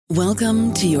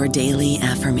Welcome to your daily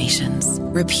affirmations.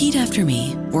 Repeat after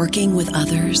me. Working with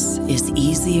others is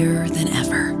easier than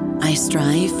ever. I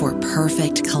strive for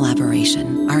perfect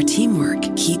collaboration. Our teamwork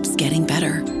keeps getting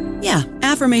better. Yeah,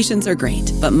 affirmations are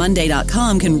great, but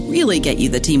Monday.com can really get you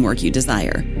the teamwork you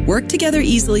desire. Work together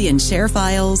easily and share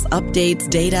files, updates,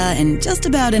 data, and just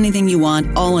about anything you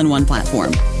want all in one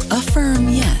platform. Affirm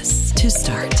yes to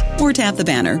start, or tap the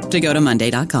banner to go to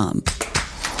Monday.com.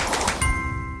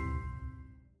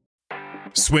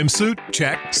 Swimsuit?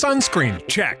 Check. Sunscreen?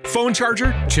 Check. Phone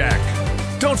charger?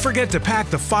 Check. Don't forget to pack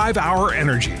the 5-Hour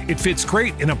Energy. It fits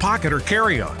great in a pocket or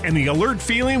carry-on, and the alert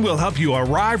feeling will help you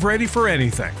arrive ready for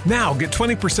anything. Now get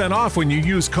 20% off when you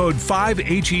use code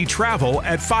 5HETRAVEL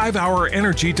at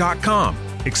 5hourenergy.com.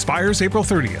 Expires April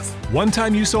 30th.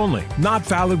 One-time use only. Not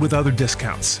valid with other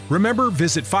discounts. Remember,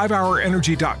 visit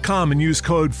 5hourenergy.com and use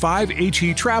code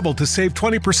 5HETRAVEL to save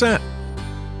 20%.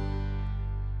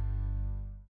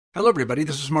 Hello, everybody.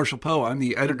 This is Marshall Poe. I'm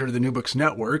the editor of the New Books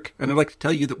Network, and I'd like to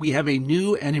tell you that we have a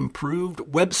new and improved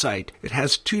website. It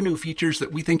has 2 new features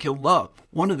that we think you'll love.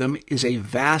 One of them is a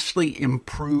vastly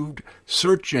improved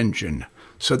search engine,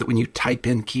 so that when you type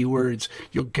in keywords,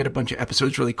 you'll get a bunch of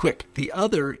episodes really quick. The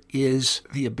other is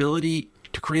the ability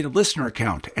to create a listener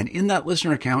account. And in that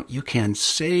listener account, you can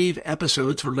save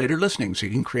episodes for later listening. So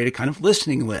you can create a kind of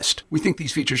listening list. We think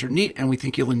these features are neat, and we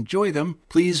think you'll enjoy them.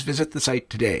 Please visit the site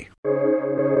today.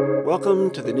 Welcome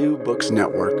to the New Books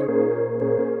Network.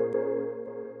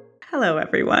 Hello,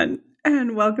 everyone,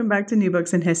 and welcome back to New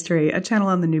Books in History, a channel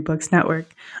on the New Books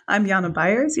Network. I'm Jana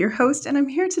Byers, your host, and I'm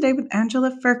here today with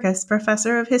Angela Firkus,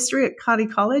 professor of history at Cottey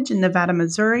College in Nevada,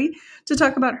 Missouri, to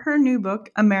talk about her new book,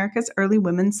 America's Early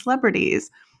Women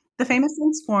Celebrities. The Famous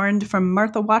and Scorned, from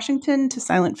Martha Washington to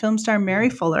silent film star Mary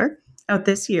Fuller, out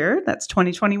this year, that's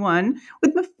 2021,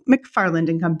 with McFarland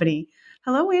and Company.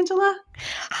 Hello, Angela.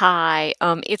 Hi.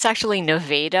 It's actually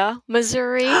Nevada,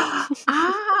 Missouri.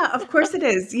 Of course it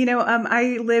is. You know,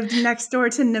 I lived next door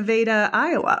to Nevada,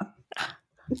 Iowa.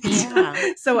 Yeah.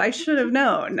 So I should have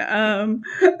known.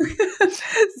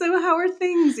 So how are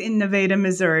things in Nevada,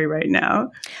 Missouri right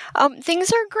now?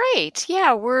 Things are great.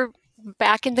 Yeah, we're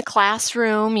back in the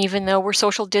classroom, even though we're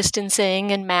social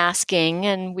distancing and masking,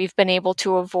 and we've been able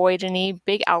to avoid any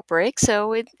big outbreaks.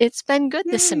 So it's been good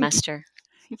this semester.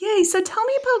 Yay. So tell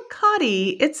me about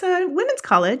Cottey. It's a women's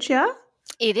college, yeah?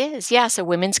 It is, yes, a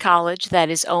women's college that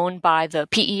is owned by the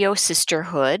PEO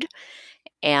Sisterhood.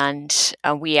 And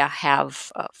we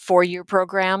have 4-year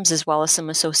programs as well as some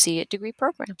associate degree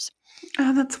programs.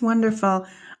 Oh, that's wonderful.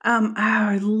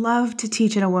 I'd love to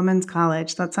teach at a women's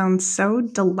college. That sounds so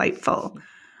delightful.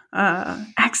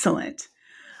 Excellent.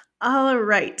 All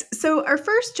right. So our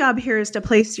first job here is to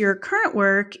place your current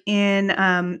work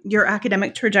in your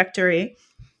academic trajectory.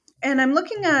 And I'm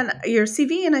looking at your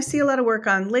CV, and I see a lot of work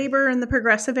on labor in the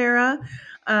Progressive Era,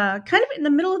 kind of in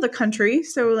the middle of the country.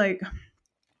 So, like,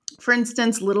 for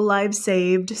instance, Little Lives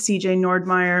Saved, C.J.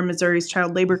 Nordmeyer, Missouri's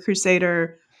Child Labor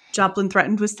Crusader, Joplin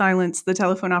Threatened with Silence, the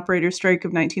telephone operator strike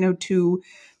of 1902 to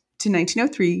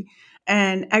 1903,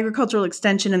 and agricultural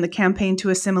extension and the campaign to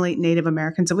assimilate Native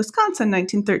Americans of Wisconsin,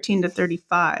 1913 to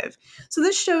 35. So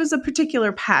this shows a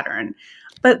particular pattern.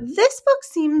 But this book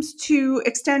seems to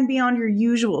extend beyond your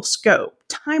usual scope,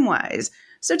 time-wise.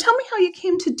 So tell me how you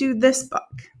came to do this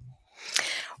book.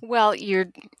 Well, you're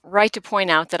right to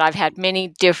point out that I've had many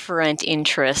different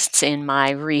interests in my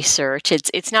research.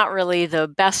 It's not really the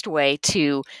best way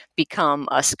to become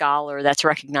a scholar that's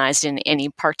recognized in any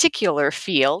particular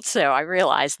field, so I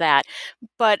realize that.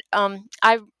 But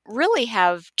I really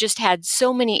have just had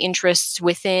so many interests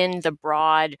within the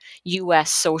broad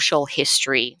U.S. social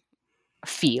history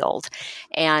field.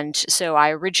 And so I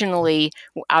originally,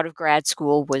 out of grad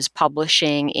school, was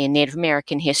publishing in Native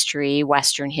American history,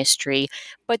 Western history,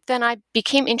 but then I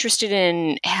became interested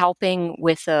in helping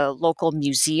with a local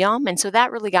museum. And so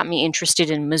that really got me interested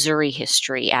in Missouri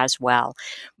history as well.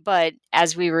 But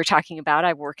as we were talking about,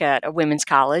 I work at a women's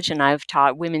college and I've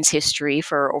taught women's history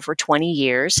for over 20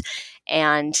 years.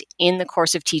 And in the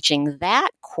course of teaching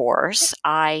that course,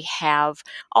 I have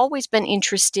always been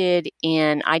interested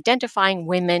in identifying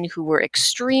women who were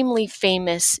extremely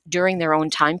famous during their own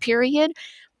time period,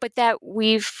 but that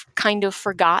we've kind of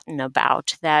forgotten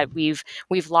about, that we've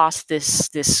lost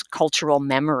this cultural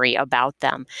memory about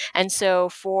them. And so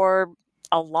for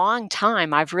a long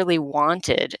time, I've really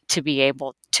wanted to be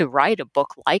able to write a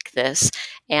book like this.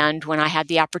 And when I had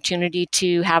the opportunity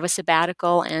to have a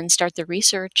sabbatical and start the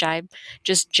research, I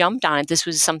just jumped on it. This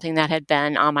was something that had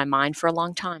been on my mind for a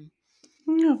long time.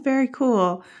 Oh, very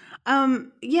cool.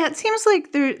 Yeah, it seems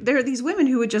like there are these women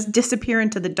who would just disappear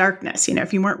into the darkness, you know,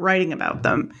 if you weren't writing about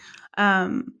them.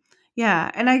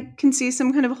 Yeah, and I can see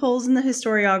some kind of holes in the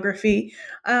historiography.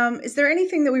 Is there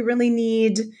anything that we really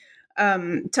need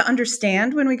to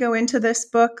understand when we go into this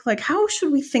book? Like, how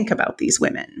should we think about these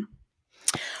women?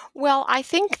 Well, I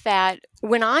think that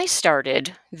when I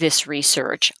started this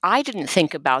research, I didn't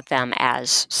think about them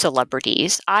as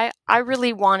celebrities. I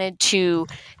really wanted to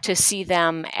see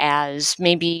them as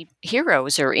maybe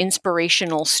heroes or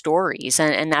inspirational stories,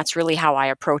 and that's really how I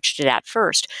approached it at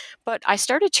first. But I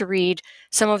started to read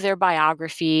some of their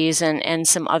biographies and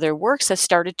some other works that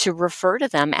started to refer to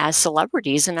them as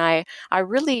celebrities, and I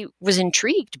really was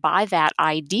intrigued by that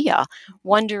idea,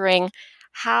 wondering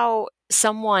how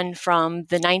someone from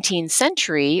the 19th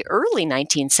century, early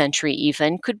 19th century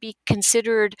even, could be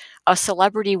considered a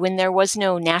celebrity when there was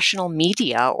no national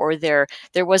media or there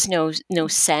was no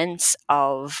sense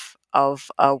of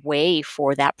a way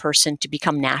for that person to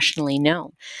become nationally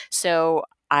known. So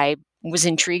I was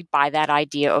intrigued by that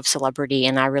idea of celebrity,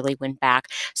 and I really went back.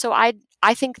 So I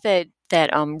think that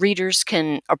readers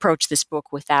can approach this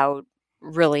book without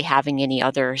really having any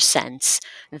other sense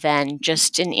than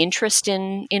just an interest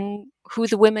in who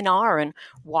the women are and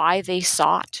why they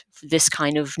sought this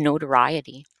kind of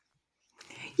notoriety.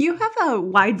 You have a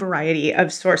wide variety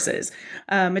of sources,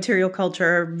 material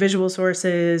culture, visual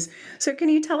sources. So, can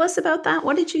you tell us about that?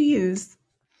 What did you use?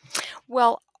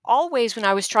 Well, always when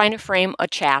I was trying to frame a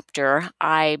chapter,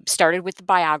 I started with the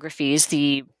biographies,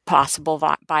 the possible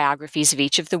biographies of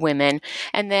each of the women,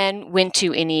 and then went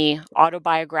to any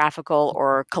autobiographical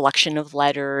or collection of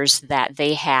letters that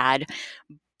they had.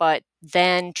 But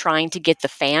then trying to get the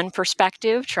fan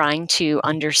perspective, trying to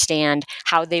understand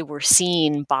how they were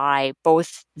seen by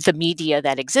both the media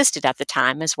that existed at the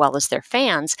time as well as their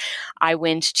fans, I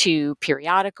went to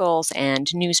periodicals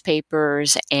and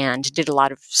newspapers and did a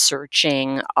lot of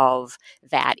searching of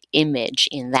that image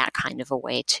in that kind of a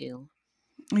way too.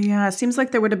 Yeah, it seems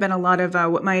like there would have been a lot of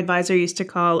what my advisor used to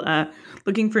call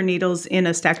looking for needles in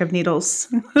a stack of needles.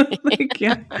 Like,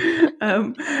 yeah,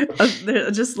 there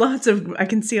are just lots of. I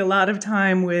can see a lot of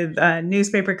time with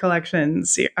newspaper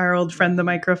collections. Our old friend, the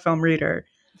microfilm reader.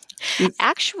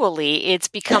 Actually, it's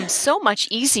become so much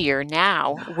easier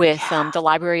now with the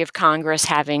Library of Congress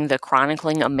having the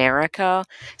Chronicling America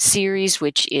series,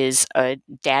 which is a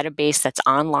database that's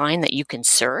online that you can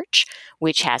search,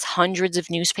 which has hundreds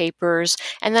of newspapers,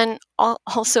 and then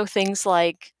also things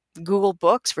like Google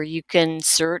Books, where you can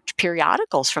search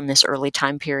periodicals from this early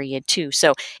time period too.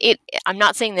 So I'm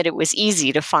not saying that it was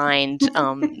easy to find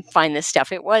this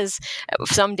stuff. It was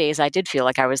some days I did feel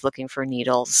like I was looking for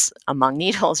needles among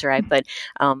needles, right? But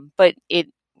it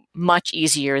much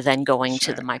easier than going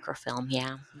to the microfilm.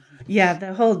 Yeah. Yeah,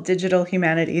 the whole digital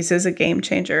humanities is a game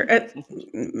changer.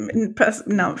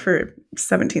 Not for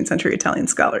 17th century Italian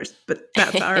scholars, but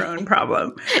that's our own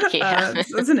problem. Yeah.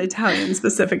 It's an Italian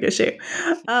specific issue.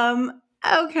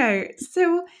 Okay,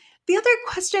 so the other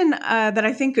question that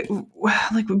I think,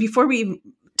 like before we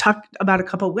talk about a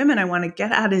couple women, I want to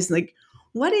get at is like,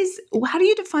 how do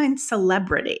you define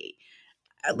celebrity?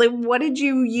 Like, what did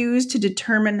you use to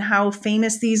determine how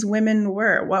famous these women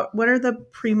were? What are the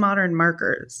pre-modern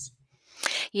markers?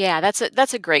 Yeah,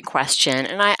 that's a great question,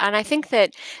 and I think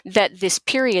that this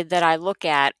period that I look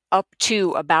at up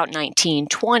to about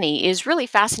 1920 is really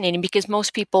fascinating because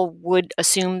most people would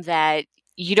assume that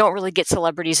you don't really get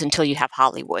celebrities until you have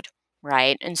Hollywood.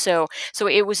 Right. And so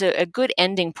it was a good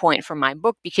ending point for my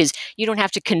book because you don't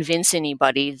have to convince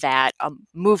anybody that a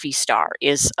movie star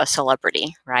is a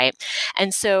celebrity. Right.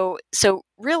 And so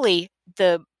really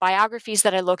the biographies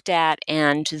that I looked at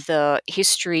and the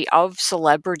history of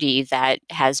celebrity that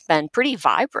has been pretty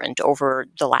vibrant over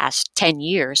the last 10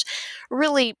 years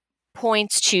really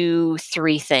points to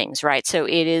three things, right? So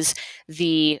it is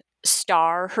the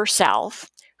star herself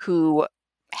who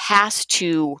has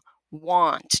to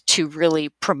want to really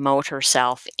promote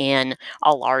herself in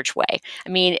a large way. I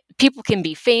mean, people can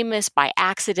be famous by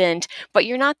accident, but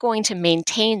you're not going to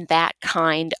maintain that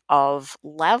kind of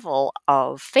level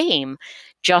of fame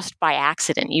just by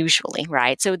accident, usually,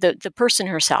 right? So the person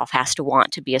herself has to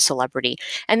want to be a celebrity.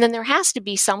 And then there has to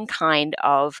be some kind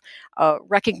of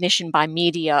recognition by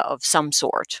media of some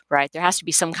sort, right? There has to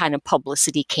be some kind of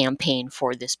publicity campaign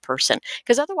for this person,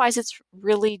 because otherwise it's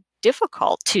really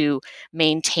difficult to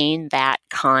maintain that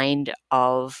kind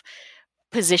of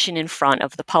position in front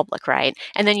of the public, right?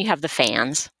 And then you have the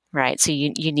fans, right? So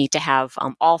you need to have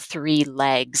all three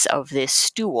legs of this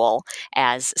stool,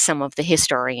 as some of the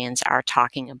historians are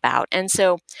talking about. And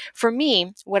so for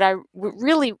me, what I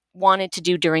really wanted to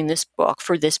do during this book,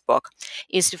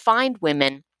 is to find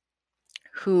women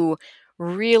who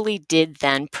really did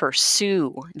then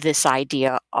pursue this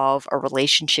idea of a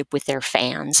relationship with their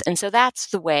fans. And so that's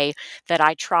the way that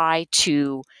I try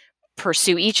to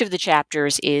pursue each of the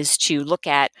chapters, is to look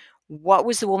at what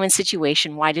was the woman's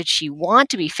situation, why did she want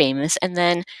to be famous, and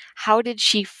then how did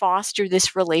she foster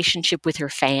this relationship with her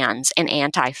fans and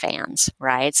anti-fans,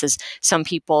 right? So some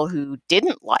people who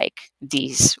didn't like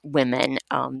these women,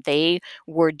 they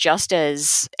were just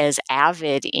as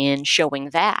avid in showing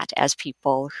that as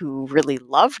people who really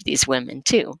loved these women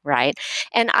too, right?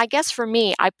 And I guess for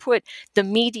me, I put the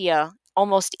media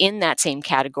almost in that same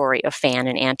category of fan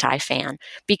and anti-fan,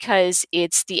 because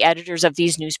it's the editors of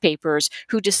these newspapers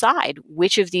who decide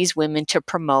which of these women to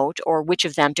promote or which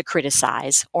of them to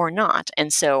criticize or not.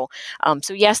 And so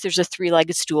yes, there's a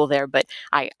three-legged stool there, but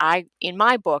I in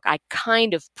my book, I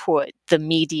kind of put the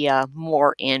media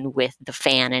more in with the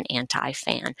fan and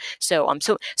anti-fan. So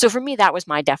for me, that was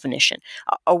my definition: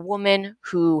 a woman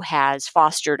who has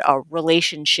fostered a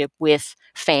relationship with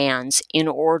fans in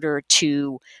order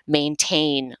to maintain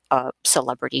a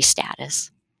celebrity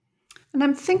status. And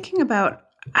I'm thinking about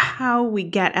how we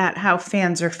get at how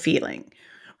fans are feeling,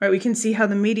 right? We can see how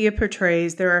the media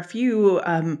portrays. There are a few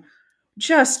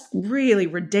just really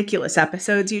ridiculous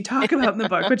episodes you talk about in the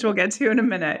book, which we'll get to in a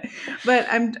minute. But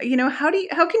how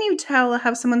can you tell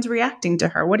how someone's reacting to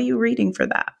her? What are you reading for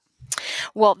that?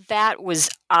 Well, that was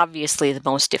obviously the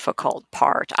most difficult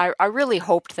part. I really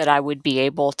hoped that I would be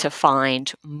able to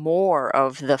find more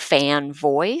of the fan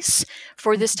voice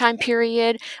for this time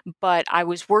period, but I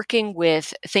was working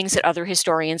with things that other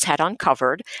historians had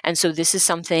uncovered. And so this is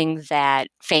something that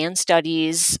fan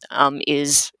studies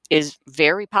is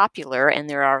very popular, and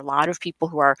there are a lot of people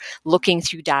who are looking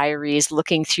through diaries,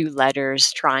 looking through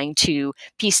letters, trying to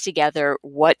piece together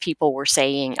what people were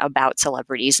saying about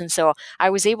celebrities. And so I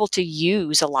was able to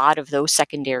use a lot of those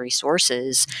secondary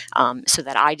sources so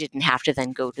that I didn't have to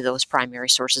then go to those primary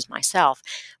sources myself.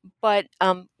 But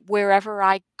wherever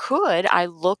I could, I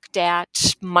looked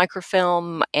at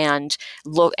microfilm and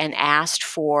asked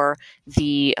for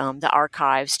the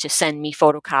archives to send me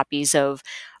photocopies of,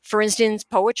 for instance,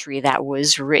 poetry that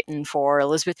was written for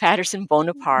Elizabeth Patterson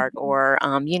Bonaparte, or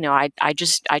I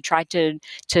tried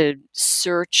to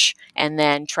search and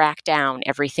then track down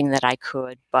everything that I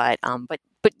could, but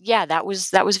yeah, that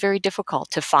was very difficult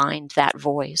to find that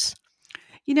voice.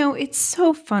 It's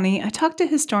so funny. I talk to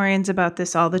historians about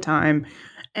this all the time.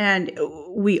 And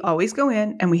we always go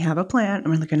in and we have a plan,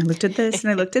 and we're like, I looked at this and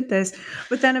I looked at this,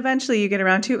 but then eventually you get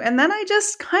around to, and then I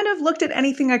just kind of looked at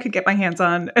anything I could get my hands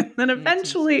on. And then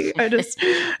eventually I just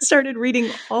started reading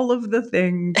all of the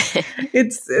things.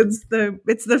 It's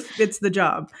the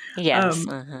job. Yes.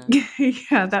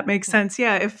 Yeah, that makes sense.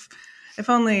 Yeah. If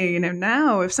only,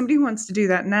 now, if somebody wants to do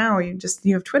that now, you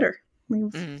have Twitter. You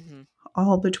have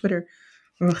all the Twitter.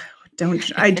 Ugh.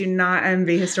 I do not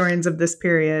envy historians of this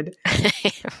period.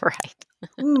 Right.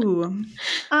 Ooh.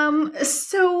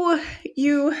 So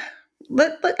how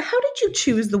did you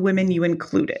choose the women you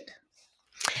included?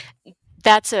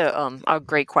 That's a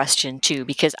great question too,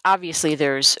 because obviously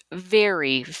there's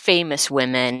very famous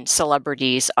women,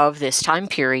 celebrities of this time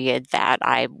period that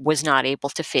I was not able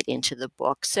to fit into the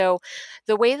book. So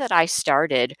the way that I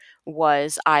started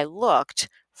was I looked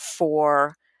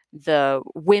for the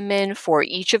women for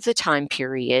each of the time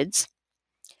periods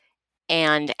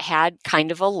and had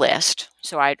kind of a list.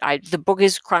 So the book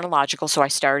is chronological, so I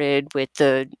started with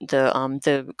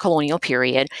the colonial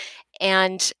period,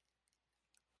 and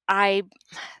I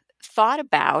thought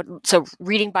about, so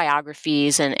reading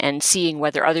biographies and seeing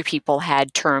whether other people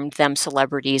had termed them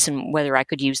celebrities and whether I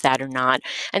could use that or not.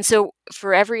 And so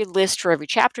for every list, for every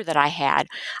chapter that I had,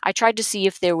 I tried to see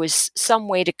if there was some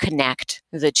way to connect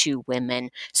the two women.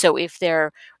 So if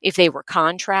they were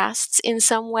contrasts in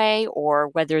some way, or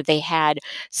whether they had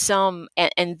some,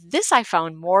 and this I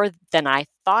found more than I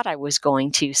thought I was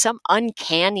going to, some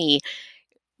uncanny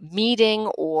meeting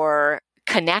or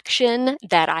connection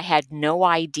that I had no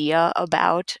idea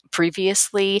about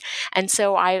previously. And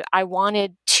so I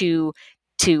wanted to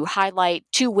highlight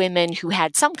two women who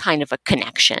had some kind of a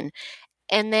connection.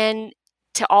 And then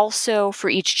to also, for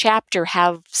each chapter,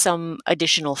 have some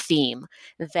additional theme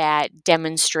that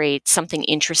demonstrates something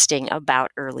interesting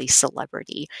about early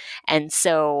celebrity. And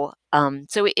so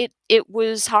it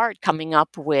was hard coming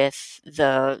up with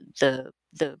the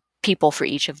people for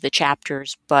each of the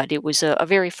chapters, but it was a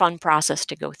very fun process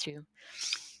to go through.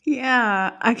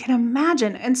 Yeah, I can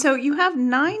imagine. And so you have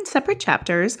 9 separate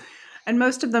chapters, and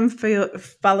most of them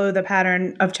follow the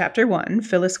pattern of chapter 1,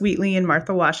 Phyllis Wheatley and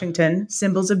Martha Washington,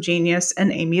 Symbols of Genius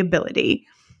and Amiability.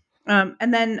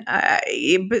 And then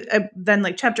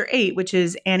like chapter 8, which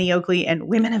is Annie Oakley and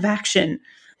Women of Action,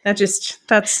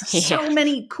 That's so Yeah.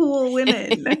 many cool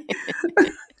women.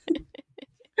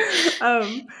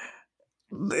 um,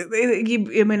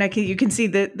 you can see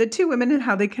the two women and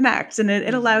how they connect, and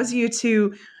it allows you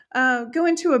to go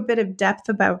into a bit of depth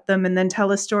about them, and then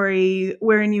tell a story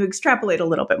wherein you extrapolate a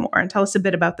little bit more and tell us a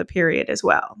bit about the period as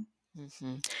well.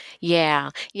 hmm Yeah,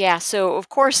 yeah. So of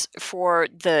course, for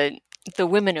the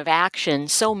women of action,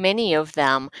 so many of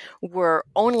them were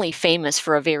only famous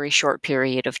for a very short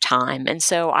period of time, and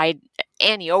so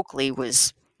Annie Oakley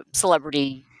was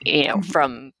celebrity,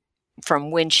 Mhm.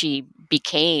 from when she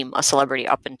became a celebrity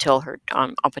up until her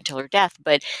death.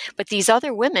 But these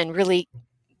other women really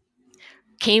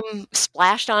came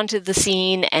splashed onto the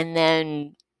scene and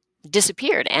then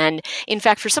disappeared. And in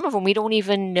fact, for some of them, we don't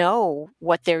even know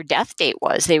what their death date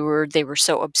was. They were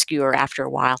so obscure after a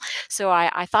while. So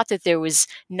I thought that there was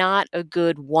not a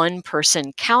good one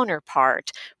person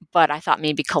counterpart, but I thought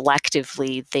maybe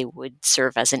collectively they would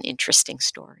serve as an interesting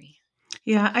story.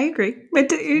 Yeah, I agree.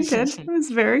 You did. It was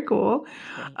very cool.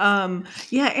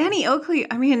 Thanks. Yeah, Annie Oakley.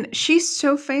 I mean, she's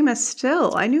so famous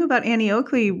still. I knew about Annie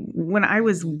Oakley when I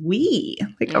was wee,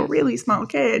 like a really Mhm. small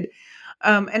kid.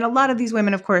 And a lot of these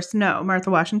women, of course, know Martha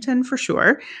Washington for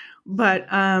sure. But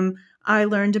I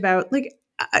learned about like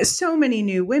so many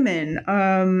new women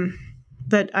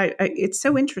that it's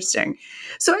so interesting.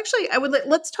 So actually,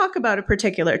 let's talk about a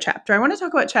particular chapter. I want to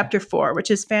talk about chapter 4,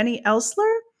 which is Fanny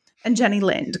Elsler and Jenny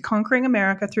Lind, Conquering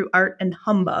America Through Art and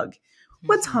Humbug.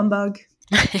 What's Mhm. humbug?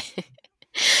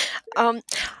 um,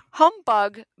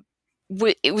 Humbug,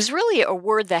 it was really a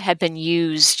word that had been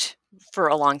used for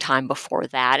a long time before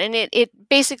that. And it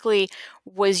basically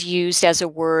was used as a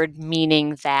word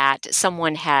meaning that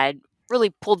someone had really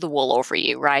pulled the wool over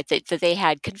you, right? That they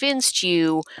had convinced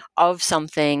you of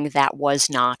something that was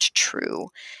not true.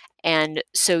 And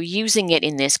so using it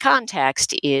in this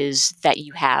context is that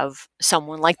you have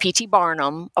someone like P.T.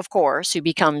 Barnum, of course, who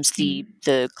becomes the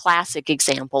classic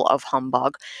example of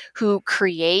humbug, who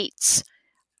creates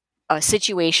a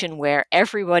situation where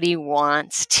everybody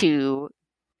wants to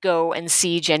go and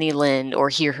see Jenny Lind or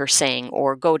hear her sing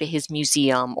or go to his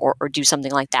museum or do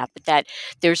something like that, but that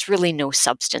there's really no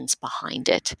substance behind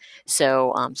it.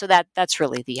 So that's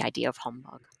really the idea of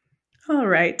humbug. All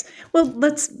right. Well,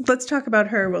 let's talk about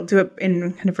her. We'll do it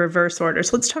in kind of reverse order.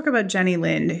 So let's talk about Jenny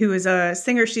Lind, who is a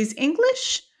singer. She's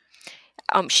English.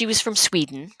 She was from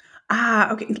Sweden.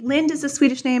 Ah, okay. Lind is a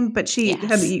Swedish name, but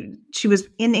Yes. she was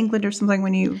in England or something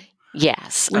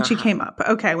Yes. when she came up.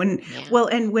 Okay, Yeah.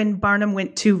 and when Barnum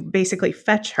went to basically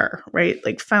fetch her, right?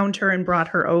 Like found her and brought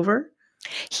her over.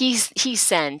 He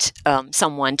sent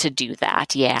someone to do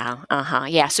that. Yeah.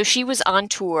 Yeah. So she was on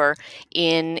tour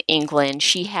in England.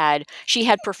 She had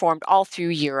performed all through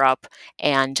Europe,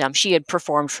 and she had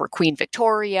performed for Queen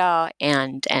Victoria,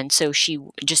 and so she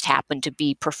just happened to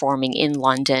be performing in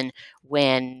London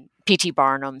when P.T.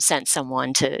 Barnum sent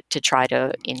someone to try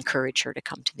to encourage her to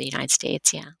come to the United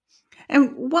States. Yeah.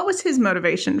 And what was his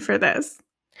motivation for this?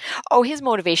 Oh, his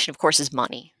motivation, of course, is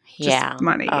money. Just Yeah.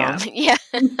 money, yeah. Yeah.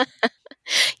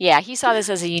 Yeah, he saw this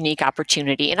as a unique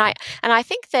opportunity, and I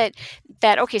think that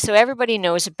okay, so everybody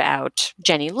knows about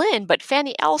Jenny Lind, but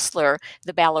Fanny Elsler,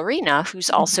 the ballerina, who's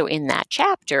also in that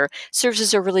chapter, serves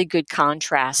as a really good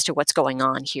contrast to what's going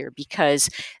on here, because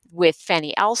with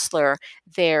Fanny Elsler,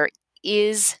 there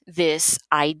is this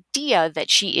idea that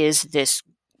she is this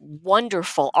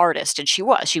wonderful artist, and she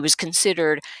was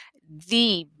considered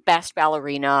the best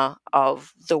ballerina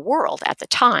of the world at the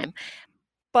time,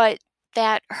 but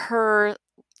that her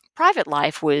private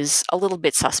life was a little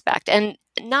bit suspect, and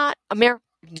not the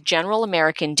general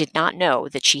American did not know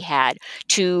that she had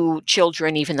 2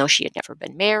 children, even though she had never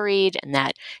been married, and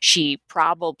that she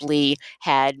probably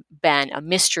had been a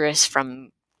mistress from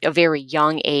a very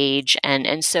young age,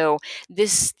 and so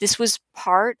this was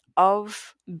part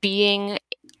of being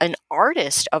an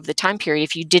artist of the time period.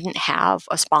 If you didn't have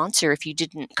a sponsor, if you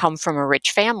didn't come from a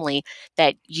rich family,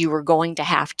 that you were going to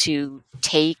have to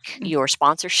take your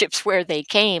sponsorships where they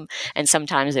came, and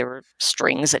sometimes there were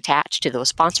strings attached to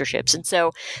those sponsorships. And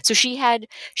so she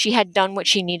had done what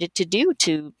she needed to do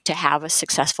to have a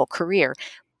successful career.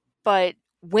 But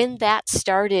when that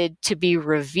started to be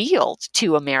revealed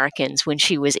to Americans when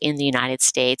she was in the United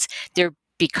States, there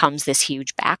becomes this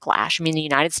huge backlash. I mean, the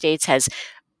United States has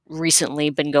recently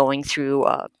been going through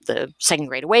the Second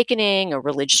Great Awakening, a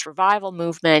religious revival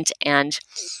movement, and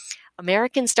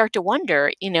Americans start to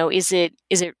wonder, is it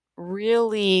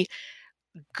really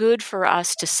good for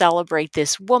us to celebrate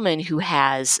this woman who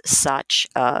has such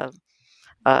a,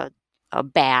 a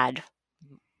bad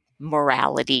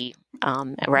morality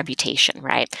Mhm. reputation,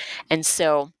 right? And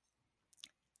so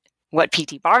what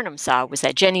P.T. Barnum saw was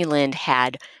that Jenny Lind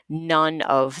had none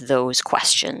of those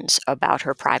questions about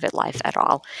her private life at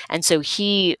all. And so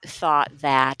he thought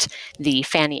that the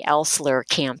Fanny Elssler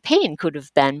campaign could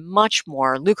have been much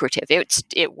more lucrative.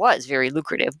 It was very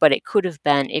lucrative, but it could have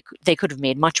been, they could have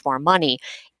made much more money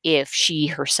if she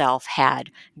herself had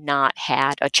not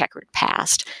had a checkered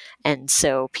past. And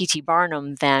so P.T.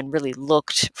 Barnum then really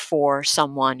looked for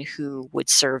someone who would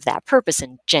serve that purpose,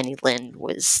 and Jenny Lind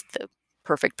was the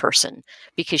perfect person,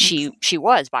 because she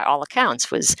was, by all accounts,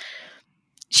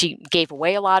 she gave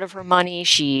away a lot of her money.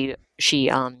 She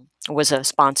was a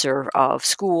sponsor of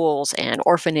schools and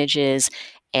orphanages,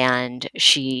 and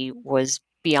she was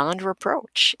beyond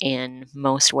reproach in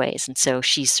most ways. And so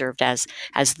she served as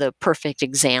the perfect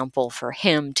example for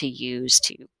him to use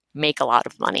to make a lot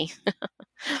of money.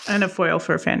 And a foil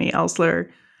for Fanny Elssler.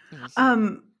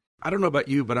 Mm-hmm. I don't know about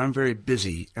you, but I'm very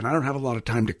busy and I don't have a lot of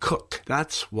time to cook.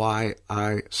 That's why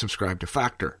I subscribe to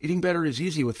Factor. Eating better is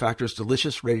easy with Factor's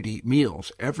delicious, ready-to-eat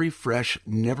meals. Every fresh,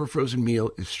 never frozen meal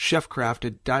is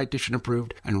chef-crafted, dietitian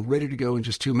approved, and ready to go in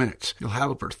just 2 minutes. You'll have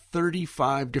over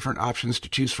 35 different options to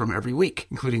choose from every week,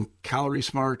 including Calorie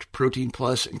Smart, Protein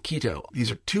Plus, and Keto. These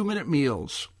are 2-minute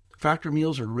meals. Factor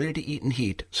meals are ready to eat and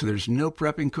heat, so there's no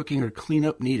prepping, cooking, or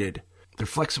cleanup needed. They're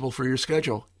flexible for your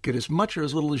schedule. Get as much or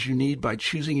as little as you need by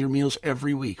choosing your meals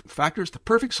every week. Factor is the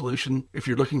perfect solution if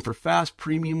you're looking for fast,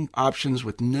 premium options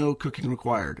with no cooking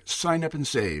required. Sign up and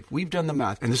save. We've done the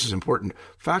math, and this is important.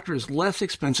 Factor is less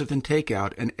expensive than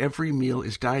takeout, and every meal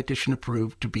is dietitian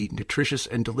approved to be nutritious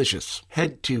and delicious.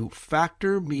 Head to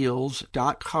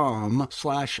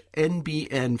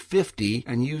factormeals.com/NBN50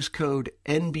 and use code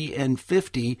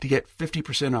NBN50 to get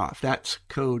 50% off. That's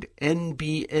code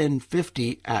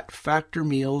NBN50 at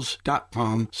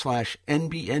factormeals.com/NBN50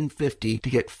 to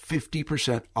get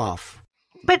 50% off.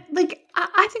 But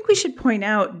I think we should point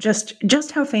out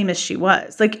just how famous she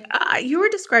was. You were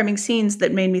describing scenes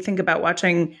that made me think about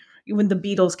watching when the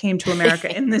Beatles came to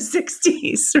America in the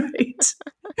 60s, right?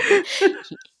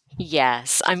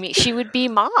 Yes. I mean, she would be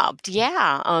mobbed.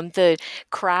 Yeah. The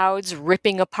crowds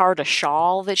ripping apart a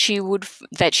shawl that she would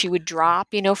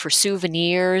drop, for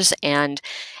souvenirs, and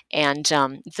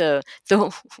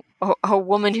a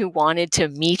woman who wanted to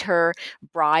meet her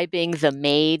bribing the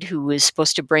maid who was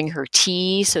supposed to bring her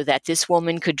tea so that this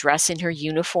woman could dress in her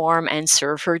uniform and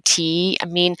serve her tea. I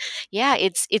mean, yeah,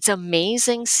 it's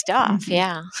amazing stuff. Mm-hmm.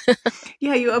 Yeah.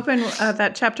 Yeah, you open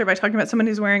that chapter by talking about someone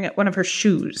who's wearing one of her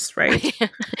shoes, right?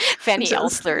 Fanny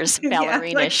Elssler's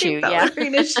ballerina shoe.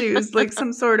 Ballerina shoes, like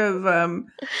some sort of,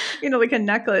 like a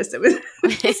necklace. It was,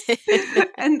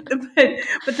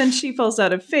 but then she falls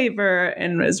out of favor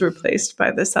and is replaced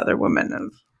by this other woman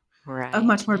of a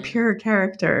much more pure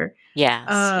character.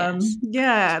 Yes.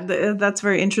 Yeah, that's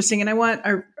very interesting. And I want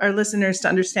our listeners to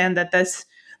understand that this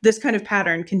kind of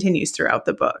pattern continues throughout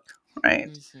the book, right?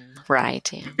 Mm-hmm. Right.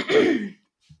 Yeah.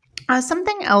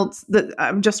 Something else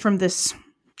that just from this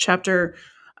chapter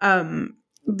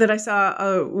that I saw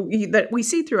that we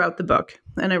see throughout the book,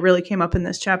 and it really came up in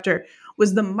this chapter,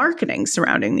 was the marketing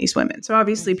surrounding these women. So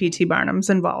obviously P.T. Barnum's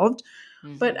involved.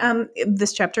 Mm-hmm. But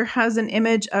this chapter has an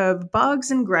image of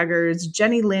Boggs and Gregor's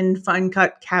Jenny Lind Fine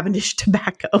Cut Cavendish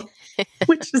Tobacco,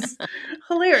 which is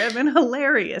hilarious. I mean,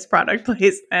 hilarious product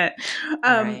placement.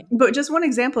 Right. But just one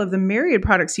example of the myriad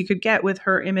products you could get with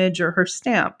her image or her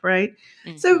stamp, right?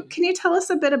 Mm-hmm. So can you tell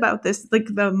us a bit about this, like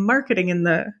the marketing and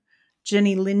the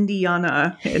Jenny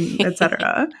Lindiana, et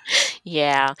cetera?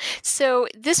 Yeah. So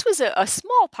this was a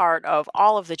small part of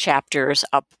all of the chapters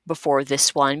up before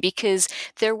this one, because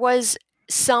there was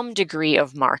some degree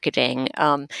of marketing.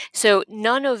 So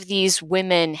none of these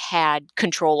women had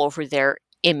control over their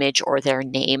image or their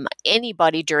name.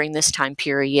 Anybody during this time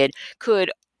period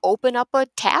could open up a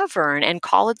tavern and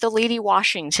call it the Lady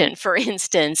Washington, for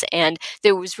instance, and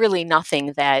there was really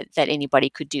nothing that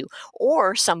anybody could do.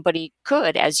 Or somebody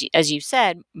could, as you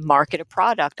said, market a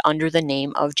product under the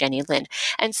name of Jenny Lind.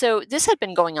 And so this had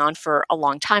been going on for a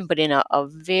long time, but in a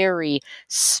very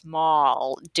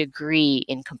small degree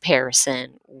in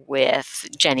comparison with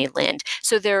Jenny Lind.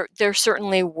 So there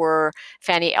certainly were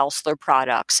Fanny Elssler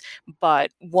products, but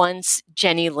once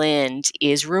Jenny Lind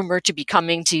is rumored to be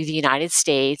coming to the United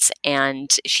States, and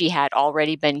she had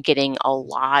already been getting a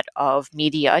lot of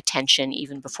media attention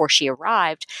even before she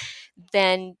arrived,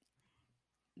 then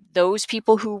those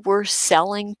people who were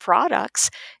selling products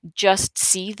just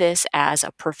see this as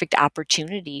a perfect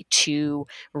opportunity to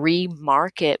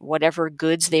remarket whatever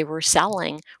goods they were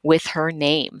selling with her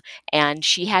name. And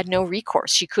she had no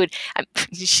recourse. She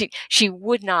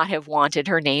would not have wanted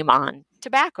her name on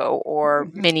tobacco or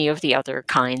many of the other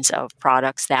kinds of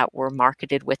products that were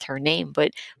marketed with her name.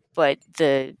 But but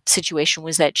the situation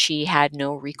was that she had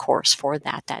no recourse for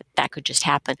that could just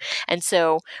happen. And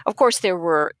so, of course, there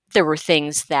were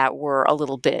things that were a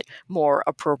little bit more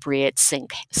appropriate,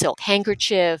 silk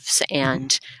handkerchiefs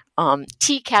and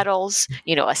tea kettles.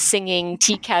 A singing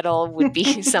tea kettle would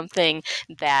be something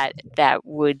that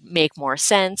would make more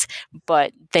sense.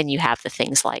 But then you have the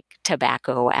things like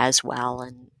tobacco as well,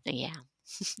 and yeah.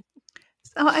 So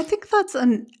I think that's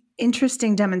an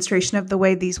interesting demonstration of the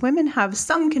way these women have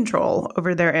some control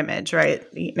over their image, right?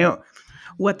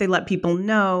 What they let people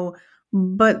know.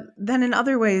 But then in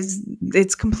other ways,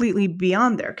 it's completely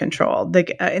beyond their control.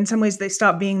 In some ways, they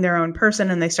stop being their own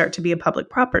person and they start to be a public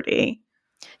property.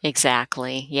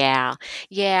 Exactly. Yeah.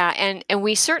 Yeah. And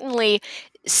we certainly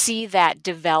see that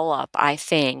develop, I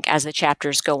think, as the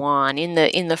chapters go on. In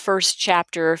the first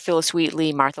chapter, Phyllis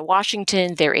Wheatley, Martha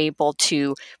Washington, they're able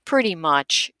to pretty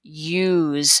much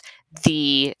use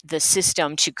the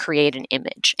system to create an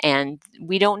image, and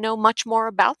we don't know much more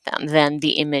about them than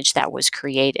the image that was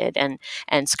created,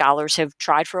 and scholars have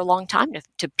tried for a long time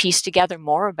to piece together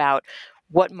more about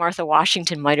what Martha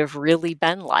Washington might have really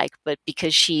been like. But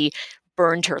because she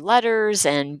burned her letters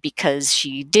and because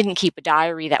she didn't keep a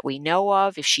diary that we know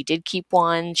of, if she did keep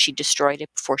one, she destroyed it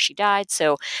before she died,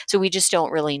 so we just don't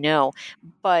really know.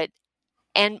 But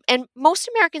and most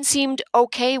Americans seemed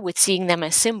okay with seeing them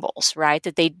as symbols, right?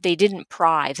 That they didn't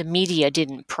pry, the media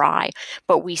didn't pry.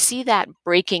 But we see that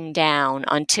breaking down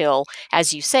until,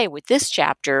 as you say, with this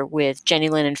chapter with Jenny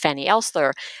Lind and Fanny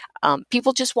Elssler,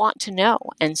 people just want to know.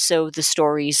 And so the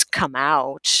stories come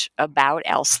out about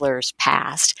Elssler's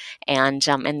past, and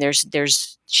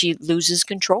she loses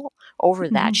control over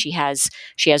that. She has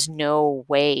no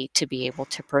way to be able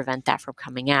to prevent that from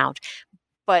coming out.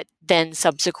 But then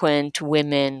subsequent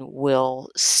women will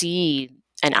see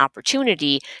an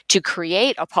opportunity to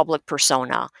create a public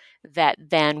persona that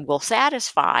then will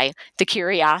satisfy the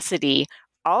curiosity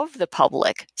of the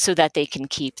public so that they can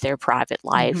keep their private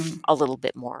life a little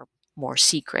bit more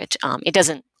secret. It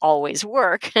doesn't always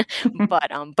work,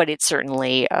 but it's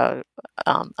certainly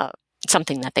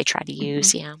something that they try to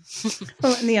use. Yeah.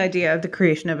 Well, and the idea of the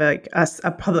creation of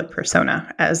a public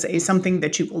persona as something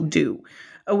that you will do,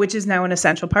 which is now an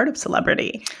essential part of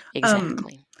celebrity.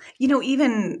 Exactly.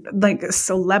 Even like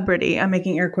celebrity, I'm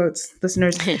making air quotes,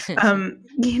 listeners,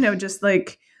 just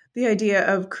like the idea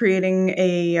of creating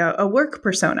a work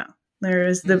persona. There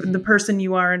is the person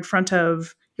you are in front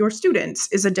of your students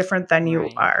is a different than you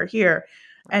are here.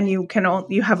 And you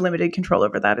have limited control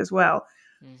over that as well.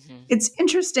 It's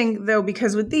interesting, though,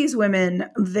 because with these women,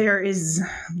 there is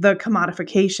the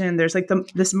commodification. There's like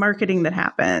this marketing that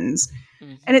happens.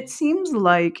 And it seems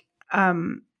like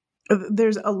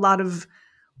there's a lot of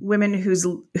women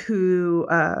who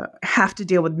have to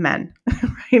deal with men,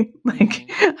 right? Like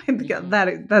I think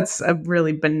that's a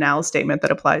really banal statement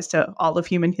that applies to all of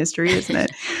human history, isn't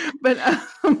it? But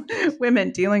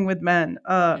women dealing with men.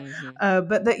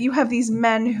 But that you have these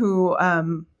men who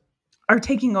are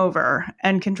taking over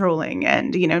and controlling.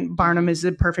 And, Barnum is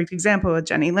a perfect example of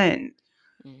Jenny Lind.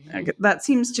 That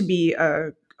seems to be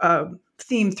a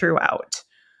theme throughout.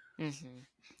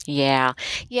 Yeah.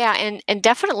 And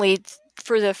definitely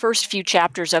for the first few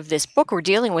chapters of this book, we're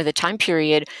dealing with a time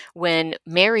period when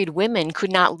married women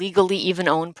could not legally even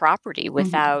own property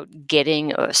without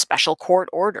getting a special court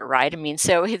order, right? I mean,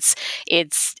 so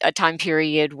it's a time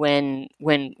period when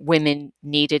women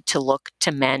needed to look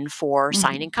to men for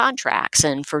signing contracts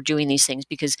and for doing these things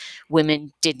because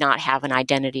women did not have an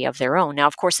identity of their own. Now,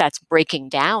 of course, that's breaking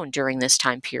down during this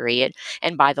time period.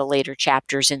 And by the later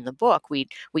chapters in the book, we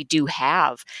do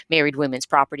have married women's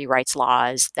property rights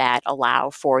laws that allow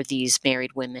for these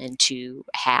married women to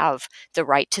have the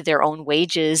right to their own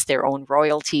wages, their own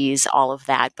royalties, all of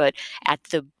that. But at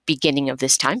the beginning of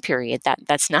this time period,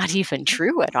 that's not even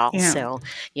true at all. Yeah. So,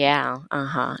 yeah,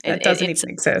 It doesn't even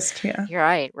exist. Yeah,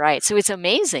 you're right. So it's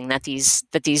amazing that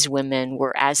these women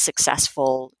were as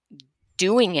successful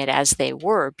doing it as they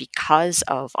were because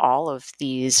of all of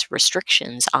these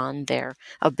restrictions on their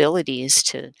abilities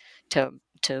to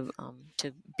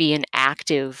be an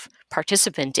active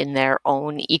participant in their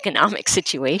own economic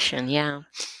situation. Yeah.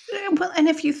 Well, and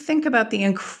if you think about the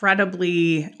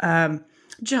incredibly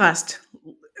just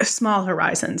small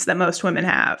horizons that most women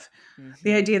have,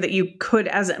 the idea that you could,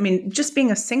 just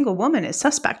being a single woman is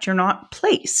suspect. You're not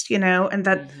placed, and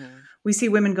that we see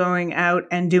women going out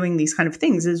and doing these kind of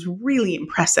things is really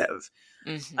impressive.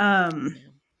 But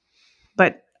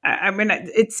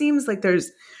it seems like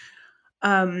there's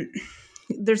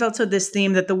also this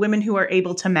theme that the women who are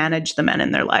able to manage the men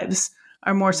in their lives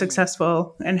are more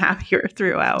successful and happier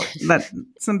throughout. That's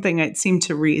something I seem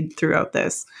to read throughout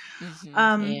this.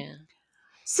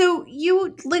 So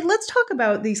let's talk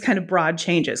about these kind of broad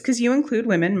changes, because you include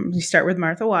women. You start with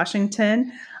Martha Washington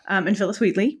and Phyllis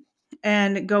Wheatley,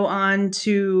 and go on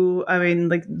to,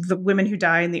 the women who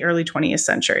die in the early 20th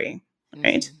century,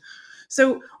 right? Mm-hmm.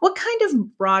 So what kind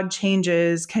of broad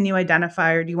changes can you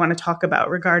identify, or do you want to talk about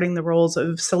regarding the roles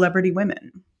of celebrity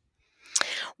women?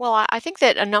 Well, I think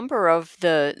that a number of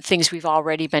the things we've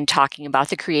already been talking about,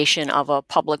 the creation of a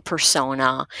public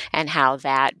persona and how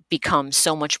that becomes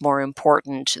so much more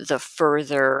important the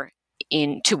further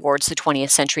in towards the 20th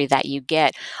century that you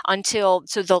get, so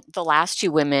the last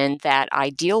two women that I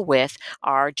deal with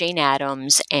are Jane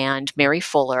Addams and Mary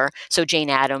Fuller. So Jane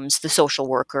Addams, the social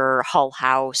worker, Hull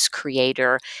House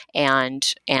creator,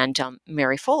 and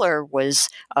Mary Fuller was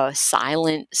a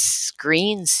silent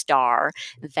screen star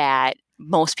that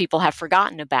most people have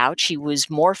forgotten about. She was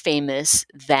more famous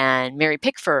than Mary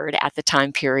Pickford at the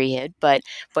time period, but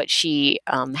she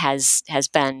has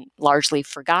been largely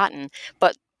forgotten.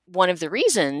 But one of the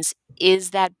reasons is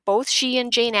that both she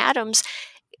and Jane Addams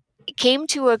came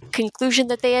to a conclusion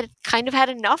that they had kind of had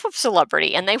enough of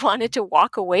celebrity and they wanted to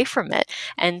walk away from it.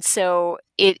 And so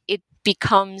it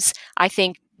becomes, I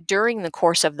think, during the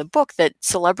course of the book, that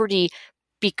celebrity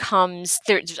becomes,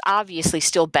 there's obviously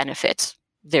still benefits.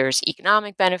 There's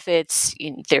economic benefits,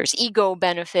 there's ego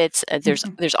benefits,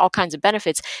 there's all kinds of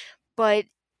benefits. But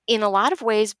in a lot of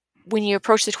ways, when you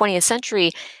approach the 20th century,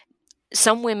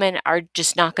 some women are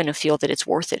just not going to feel that it's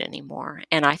worth it anymore.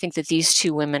 And I think that these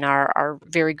two women are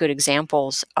very good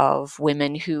examples of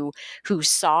women who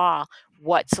saw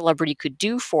what celebrity could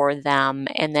do for them,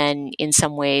 and then in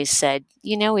some ways said,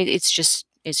 it's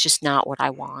just not what I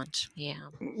want. Yeah.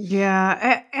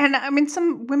 Yeah. And I mean,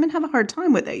 some women have a hard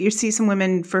time with it. You see some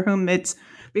women for whom it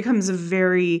becomes a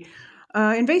very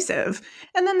invasive.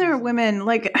 And then there are women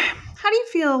like, how do you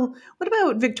feel? What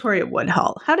about Victoria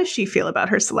Woodhull? How does she feel about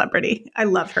her celebrity? I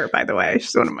love her, by the way.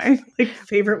 She's one of my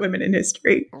favorite women in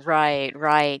history.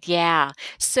 Right. Yeah.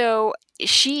 So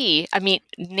she,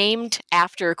 named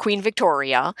after Queen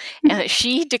Victoria,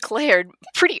 she declared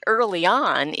pretty early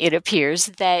on, it appears,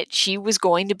 that she was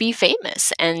going to be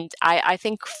famous. And I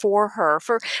think for her,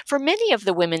 for many of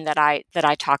the women that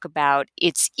I talk about,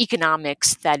 it's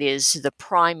economics that is the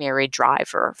primary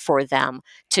driver for them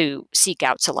to seek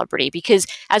out celebrity. Because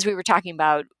as we were talking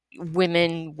about,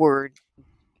 women were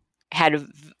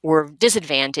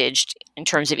disadvantaged in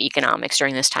terms of economics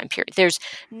during this time period. There's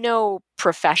no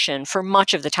profession for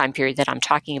much of the time period that I'm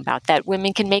talking about that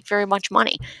women can make very much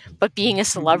money, but being a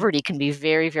celebrity can be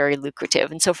very, very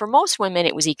lucrative. And so for most women,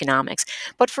 it was economics.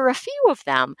 But for a few of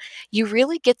them, you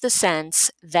really get the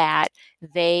sense that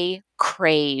they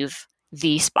crave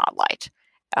the spotlight,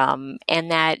 and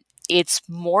that it's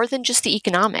more than just the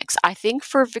economics. I think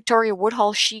for Victoria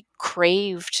Woodhull, she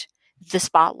craved the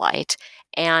spotlight.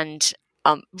 And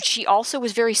she also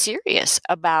was very serious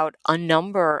about a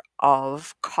number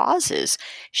of causes.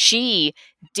 She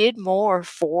did more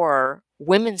for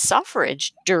women's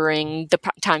suffrage during the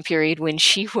time period when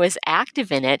she was active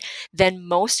in it than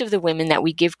most of the women that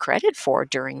we give credit for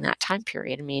during that time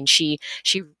period. I mean, she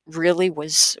really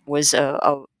was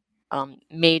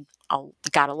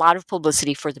got a lot of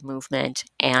publicity for the movement,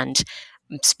 and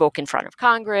spoke in front of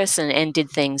Congress and did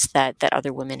things that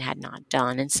other women had not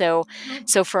done. And so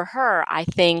for her, I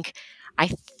think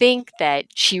that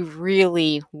she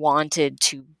really wanted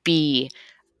to be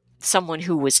someone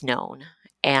who was known,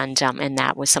 and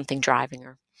that was something driving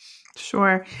her.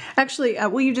 Sure. Actually,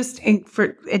 will you just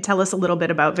tell us a little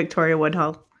bit about Victoria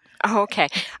Woodhull? Okay.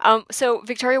 So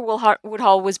Victoria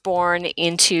Woodhull was born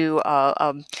into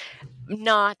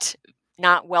not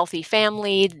wealthy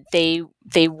family.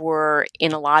 They were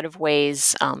in a lot of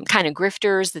ways kind of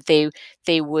grifters, that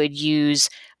they would use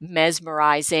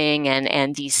mesmerizing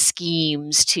and these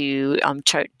schemes to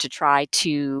try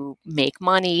to make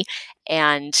money.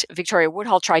 And Victoria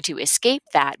Woodhull tried to escape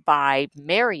that by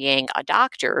marrying a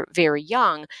doctor very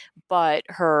young, but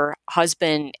her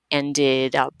husband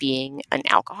ended up being an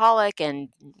alcoholic and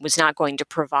was not going to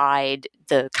provide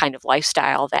the kind of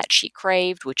lifestyle that she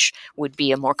craved, which would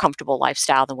be a more comfortable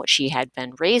lifestyle than what she had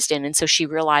been raised in. And so she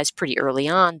realized pretty early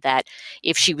on that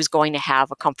if she was going to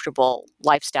have a comfortable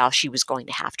lifestyle, she was going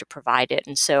to have to provide it.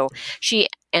 And so she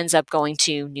ends up going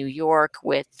to New York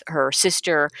with her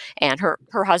sister, and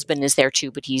her husband is there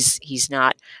too, but he's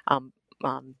not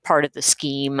part of the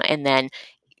scheme. And then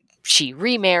she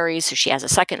remarries, so she has a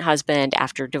second husband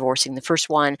after divorcing the first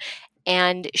one.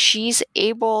 And she's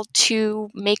able to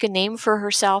make a name for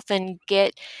herself and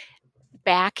get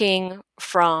backing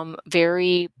from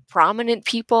very prominent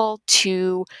people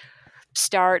to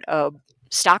start a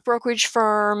stock brokerage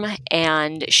firm,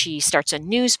 and she starts a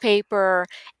newspaper,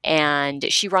 and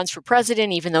she runs for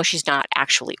president, even though she's not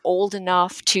actually old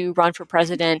enough to run for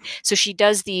president. So she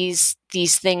does these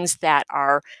things that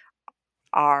are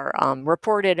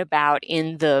reported about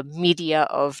in the media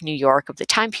of New York of the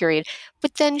time period.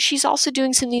 But then she's also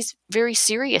doing some of these very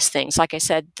serious things, like I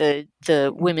said, the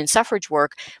women's suffrage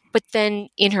work. But then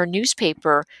in her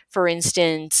newspaper, for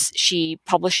instance, she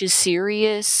publishes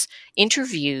serious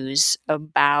interviews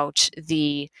about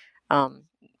the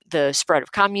spread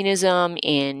of communism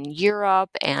in Europe,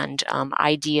 and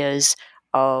ideas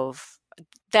of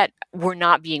that were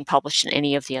not being published in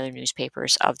any of the other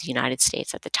newspapers of the United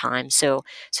States at the time. So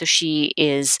she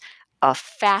is a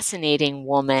fascinating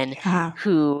woman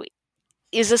who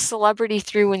is a celebrity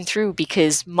through and through,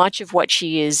 because much of what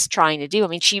she is trying to do, I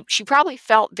mean, she probably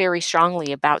felt very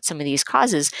strongly about some of these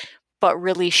causes, but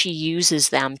really she uses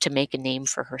them to make a name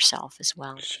for herself as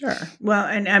well. Sure. Well,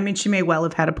 and I mean, she may well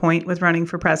have had a point with running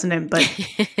for president, but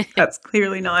that's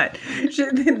clearly not,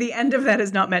 the end of that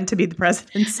is not meant to be the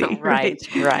presidency. Right.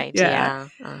 Yeah.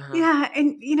 Uh-huh. Yeah.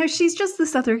 And, she's just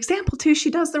this other example too.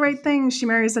 She does the right thing. She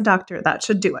marries a doctor. That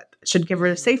should do it. It should give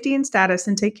her safety and status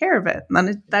and take care of it. And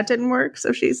then that didn't work.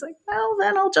 So she's like, well,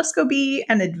 then I'll just go be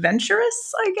an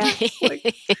adventurous, I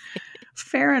guess.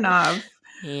 Fair enough.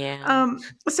 Yeah.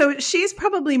 So she's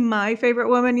probably my favorite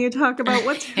woman you talk about.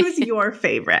 Who's your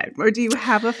favorite? Or do you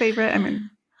have a favorite? I mean,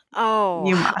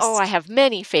 you must. I have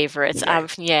many favorites.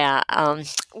 Yeah.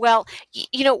 Well,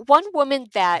 one woman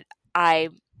that I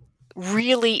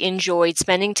really enjoyed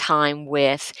spending time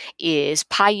with is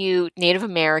Paiute Native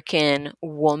American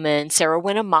woman Sarah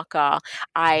Winnemucca.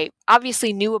 I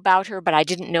obviously knew about her, but I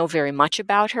didn't know very much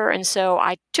about her. And so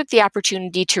I took the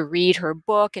opportunity to read her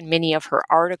book and many of her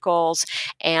articles,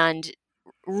 and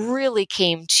really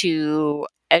came to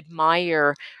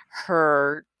admire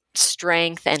her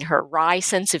strength and her wry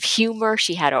sense of humor.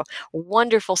 She had a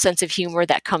wonderful sense of humor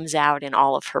that comes out in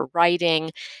all of her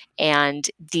writing, and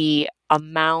the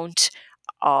amount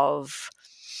of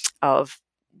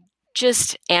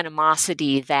just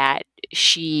animosity that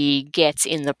she gets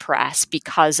in the press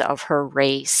because of her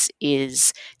race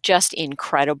is just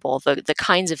incredible. The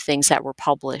kinds of things that were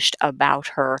published about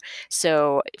her.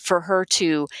 So for her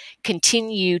to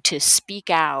continue to speak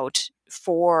out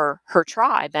for her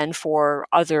tribe and for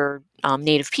other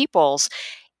Native peoples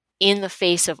in the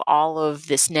face of all of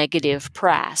this negative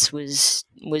press was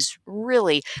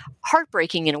really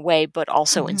heartbreaking in a way, but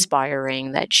also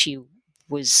inspiring that she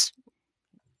was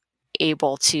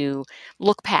able to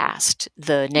look past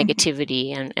the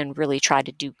negativity and really try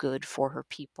to do good for her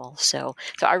people. So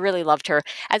I really loved her.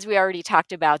 As we already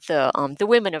talked about, the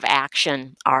women of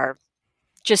action are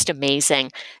just amazing.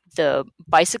 The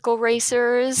bicycle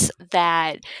racers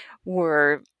that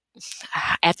were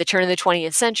at the turn of the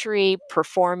 20th century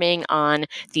performing on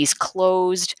these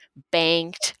closed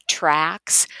banked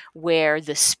tracks where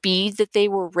the speed that they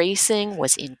were racing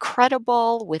was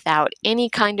incredible without any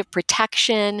kind of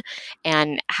protection,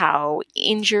 and how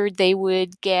injured they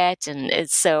would get. And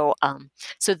so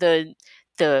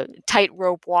the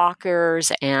tightrope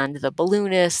walkers and the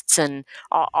balloonists and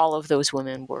all of those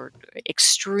women were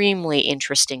extremely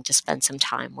interesting to spend some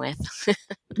time with.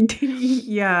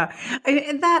 Yeah.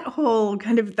 And that whole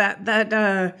kind of that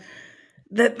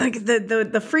like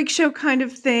the freak show kind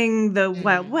of thing, the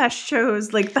Wild West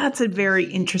shows, like that's a very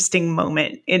interesting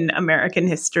moment in American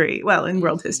history, well, in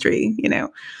world history,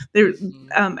 there,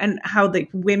 and how the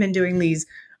women doing these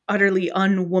utterly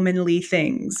unwomanly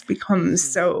things becomes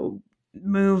so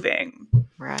moving.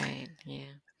 Right. Yeah.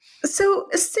 So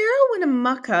Sarah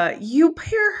Winnemucca, you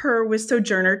pair her with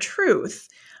Sojourner Truth.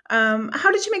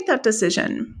 How did you make that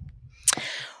decision?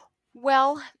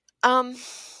 Well,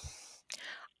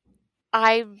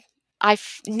 I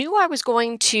knew I was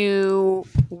going to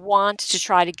want to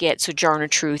try to get Sojourner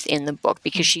Truth in the book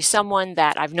because she's someone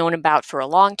that I've known about for a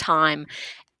long time.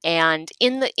 And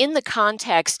in the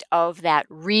context of that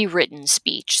rewritten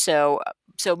speech, so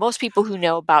most people who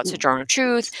know about Sojourner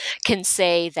Truth can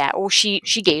say that, she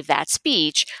gave that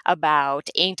speech about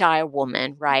 "Ain't I a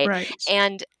Woman," right?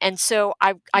 And so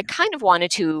I kind of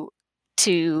wanted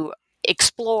to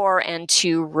explore and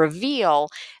to reveal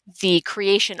the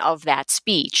creation of that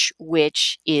speech,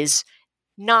 which is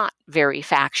not very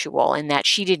factual, and that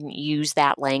she didn't use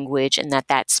that language, and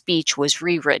that speech was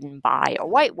rewritten by a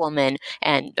white woman,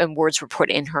 and words were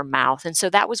put in her mouth. And so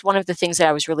that was one of the things that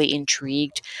I was really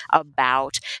intrigued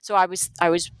about. So I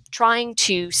was trying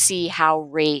to see how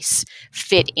race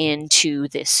fit into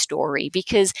this story,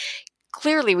 because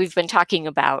clearly we've been talking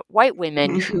about white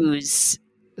women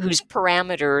whose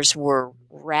parameters were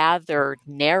rather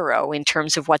narrow in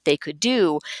terms of what they could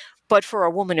do. But for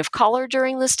a woman of color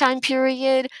during this time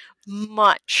period,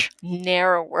 much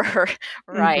narrower,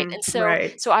 right? Mhm, And so,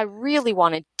 right. I really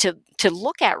wanted to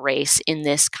look at race in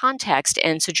this context,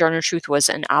 and Sojourner Truth was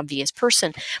an obvious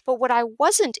person. But what I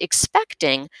wasn't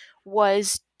expecting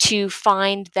was to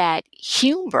find that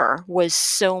humor was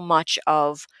so much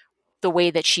of the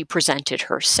way that she presented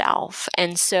herself.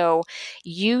 And so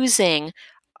using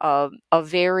a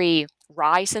very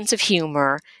wry sense of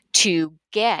humor to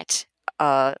get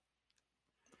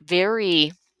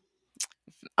very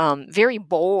very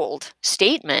bold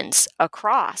statements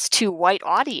across to white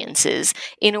audiences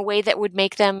in a way that would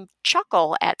make them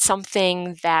chuckle at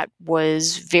something that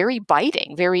was very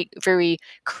biting, very, very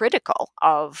critical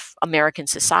of American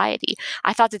society.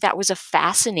 I thought that was a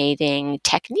fascinating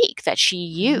technique that she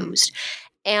used.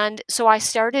 And so I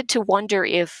started to wonder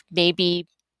if maybe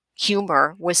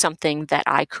humor was something that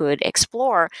I could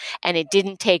explore. And it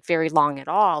didn't take very long at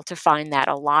all to find that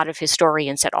a lot of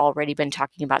historians had already been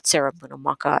talking about Sarah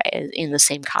Winnemucca in the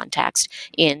same context,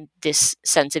 in this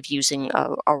sense of using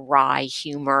a wry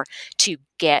humor to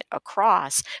get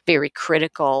across very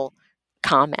critical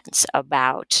comments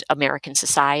about American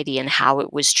society and how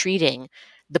it was treating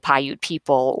the Paiute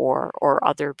people or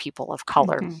other people of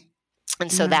color. Mhm.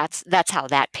 And so Yeah. that's how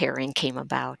that pairing came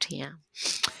about. Yeah.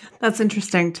 That's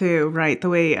interesting too, right? The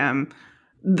way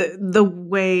the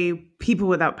way people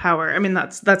without power. I mean,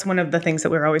 that's one of the things that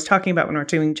we're always talking about when we're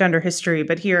doing gender history.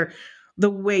 But here, the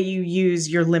way you use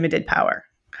your limited power,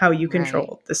 how you Right.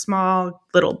 control the small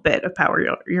little bit of power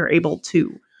you're able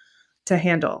to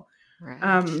handle.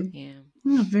 Right. Yeah.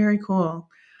 Very cool.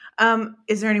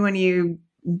 Is there anyone you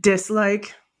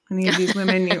dislike? Any of these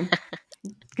women you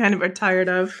kind of are tired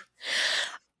of?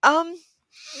 Um,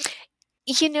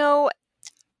 you know,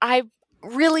 I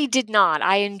really did not.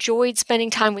 I enjoyed spending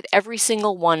time with every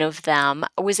single one of them.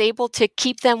 I was able to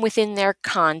keep them within their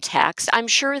context. I'm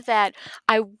sure that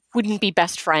I wouldn't be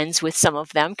best friends with some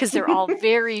of them because they're all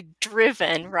very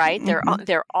driven, right?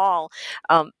 They're all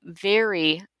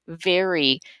very,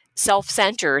 very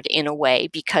self-centered in a way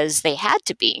because they had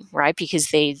to be, right? Because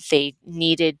they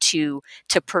needed to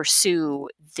pursue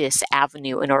this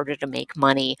avenue in order to make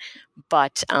money.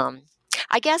 But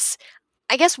I guess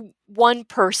one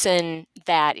person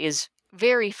that is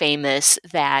very famous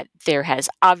that there has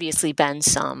obviously been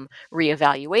some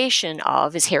reevaluation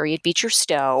of is Harriet Beecher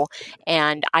Stowe.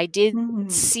 And I did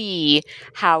see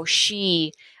how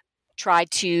she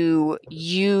tried to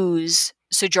use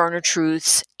Sojourner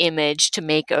Truth's image to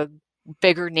make a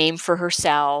bigger name for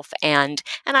herself.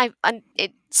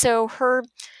 So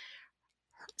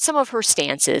some of her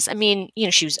stances, I mean,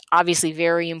 she was obviously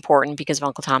very important because of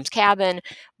Uncle Tom's Cabin,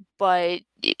 but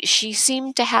she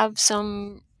seemed to have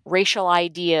some racial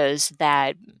ideas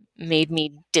that made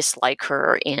me dislike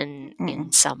her in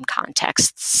some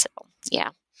contexts. So,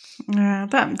 yeah. Yeah,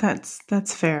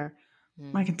 that's fair.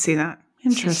 I can see that.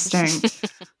 Interesting.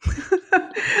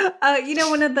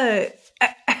 One of the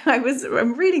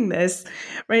I'm reading this,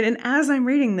 right? And as I'm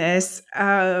reading this,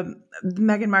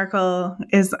 Meghan Markle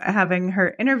is having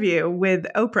her interview with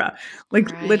Oprah,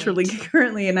 literally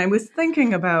currently. And I was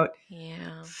thinking about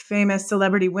famous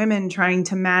celebrity women trying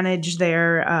to manage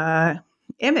their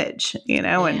image,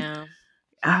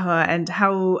 and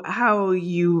how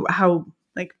you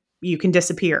can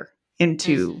disappear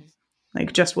into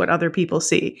just what other people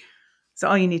see. So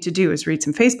all you need to do is read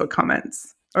some Facebook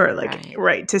comments or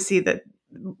to see that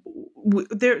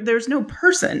there's no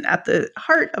person at the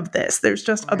heart of this. There's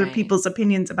just other people's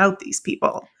opinions about these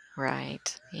people.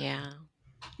 Right. Yeah.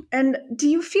 And do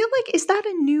you feel like, is that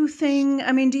a new thing?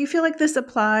 I mean, do you feel like this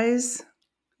applies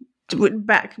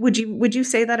back? Would you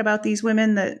say that about these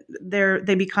women, that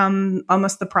they become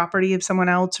almost the property of someone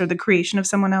else or the creation of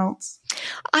someone else?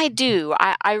 I do.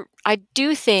 I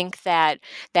do think that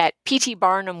P.T.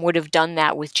 Barnum would have done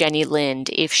that with Jenny Lind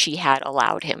if she had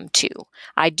allowed him to.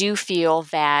 I do feel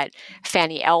that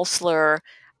Fanny Elssler,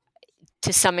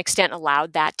 to some extent,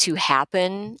 allowed that to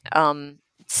happen.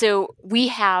 So we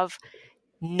have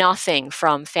nothing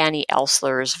from Fanny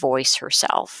Elssler's voice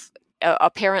herself.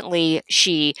 Apparently,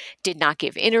 she did not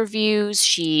give interviews.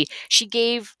 She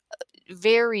gave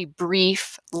very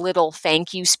brief little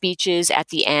thank you speeches at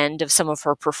the end of some of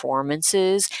her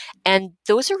performances, and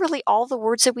those are really all the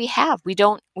words that we have. We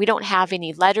don't have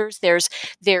any letters.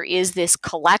 There is this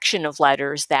collection of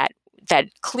letters that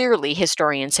clearly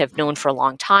historians have known for a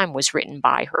long time was written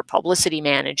by her publicity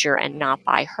manager and not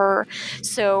by her.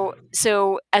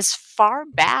 So as far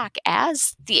back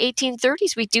as the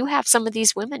 1830s, we do have some of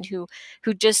these women who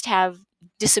just have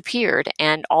disappeared,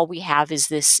 and all we have is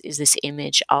this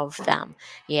image of them.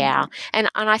 Yeah. And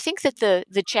I think that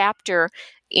the chapter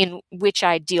in which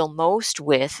I deal most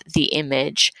with the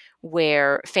image,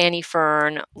 where Fanny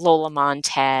Fern, Lola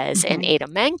Montez, and Ada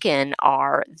Menken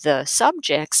are the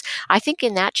subjects, I think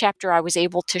in that chapter I was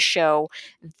able to show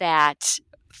that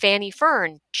Fanny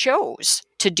Fern chose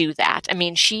to do that. I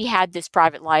mean, she had this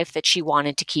private life that she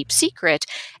wanted to keep secret,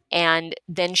 and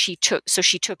then she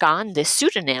took on this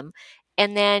pseudonym.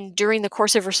 And then during the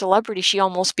course of her celebrity, she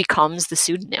almost becomes the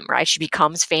pseudonym, right? She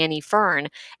becomes Fanny Fern,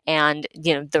 and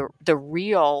the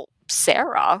real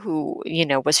Sarah, who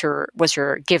was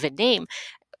her given name,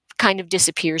 kind of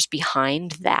disappears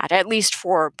behind that, at least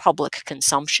for public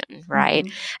consumption, right?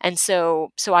 And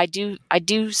so I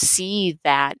do see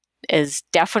that as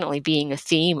definitely being a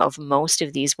theme of most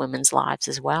of these women's lives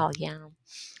as well.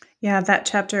 Yeah, that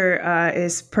chapter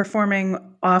is performing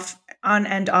on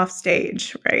and off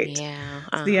stage, right? Yeah.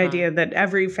 It's the idea that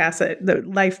every facet, the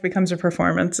life becomes a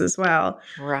performance as well.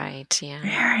 Right. Yeah.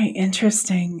 Very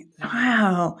interesting.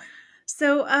 Wow.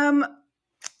 So,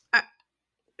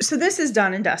 so this is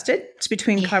done and dusted. It's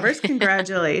between covers.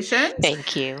 Congratulations.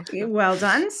 Thank you. Well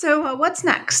done. So, what's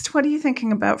next? What are you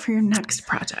thinking about for your next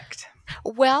project?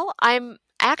 Well, I'm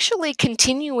actually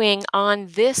continuing on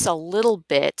this a little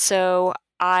bit. So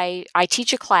I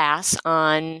teach a class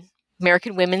on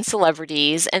American women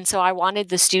celebrities, and so I wanted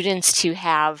the students to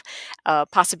have a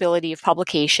possibility of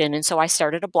publication, and so I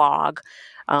started a blog,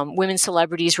 Women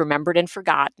Celebrities Remembered and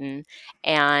Forgotten,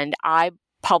 and I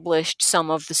published some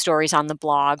of the stories on the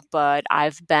blog, but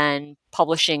I've been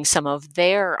publishing some of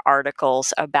their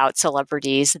articles about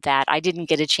celebrities that I didn't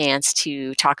get a chance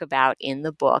to talk about in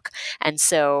the book. And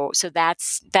so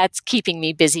that's keeping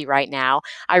me busy right now.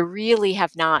 I really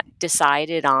have not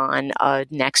decided on a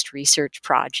next research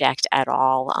project at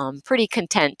all. I'm pretty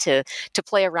content to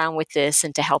play around with this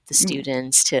and to help the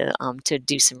students to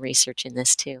do some research in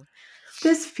this too.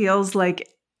 This feels like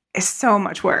it's so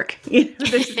much work.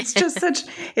 It's just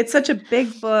such a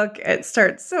big book. It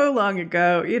starts so long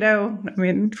ago, I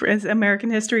mean, as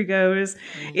American history goes,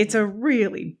 it's a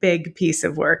really big piece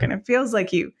of work. And it feels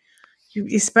like you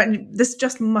spent, this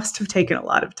just must have taken a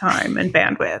lot of time and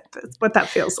bandwidth. That's what that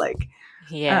feels like.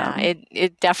 Yeah,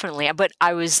 it definitely, but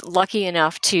I was lucky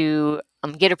enough to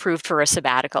get approved for a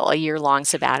sabbatical, a year-long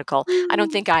sabbatical. I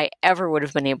don't think I ever would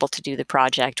have been able to do the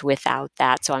project without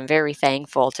that. So I'm very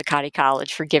thankful to Cottey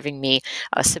College for giving me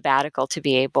a sabbatical to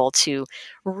be able to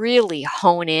really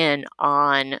hone in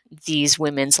on these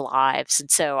women's lives.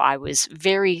 And so I was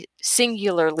very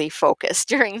singularly focused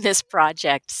during this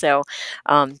project. So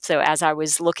as I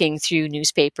was looking through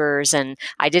newspapers, and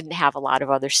I didn't have a lot of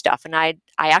other stuff, and I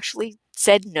actually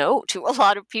said no to a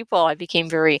lot of people. I became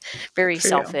very, very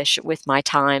selfish with my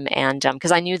time, and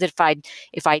because I knew that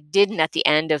if I didn't at the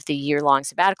end of the year-long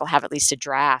sabbatical have at least a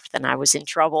draft, then I was in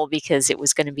trouble because it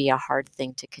was going to be a hard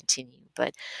thing to continue.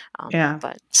 But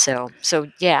so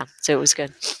it was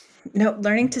good. No,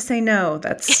 learning to say no,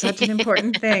 that's such an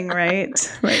important thing,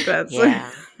 right? Like that's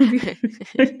yeah,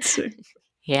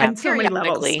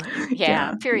 periodically.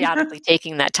 Periodically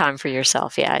taking that time for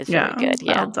yourself. Yeah, it's very good.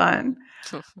 Yeah, well done.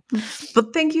 Well,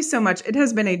 thank you so much. It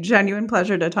has been a genuine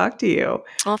pleasure to talk to you.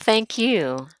 Well, thank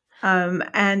you.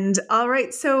 And all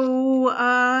right, so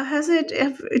is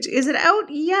it out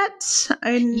yet?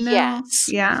 Yes.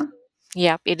 Yeah.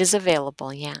 Yep, it is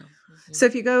available. Yeah. So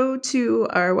if you go to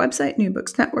our website, New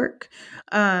Books Network,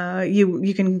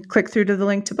 you can click through to the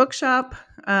link to Bookshop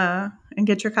and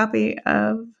get your copy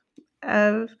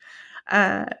of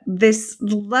this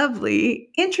lovely,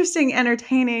 interesting,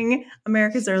 entertaining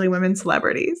America's Early Women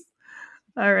Celebrities.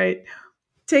 All right.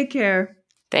 Take care.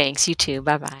 Thanks. You too.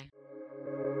 Bye-bye.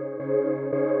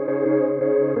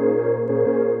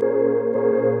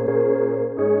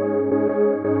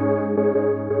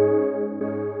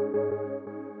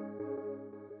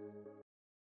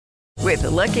 With the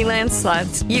Lucky Land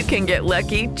Slots, you can get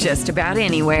lucky just about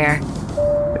anywhere.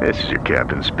 This is your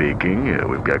captain speaking.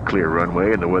 We've got clear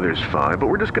runway and the weather's fine, but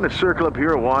we're just going to circle up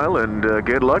here a while and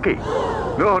get lucky.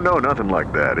 No, nothing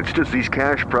like that. It's just these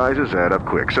cash prizes add up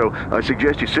quick. So I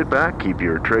suggest you sit back, keep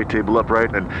your tray table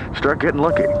upright, and start getting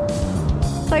lucky.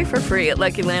 Play for free at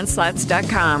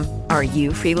LuckyLandSlots.com. Are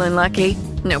you feeling lucky?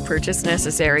 No purchase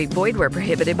necessary. Void where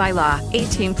prohibited by law.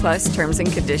 18+ terms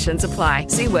and conditions apply.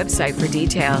 See website for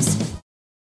details.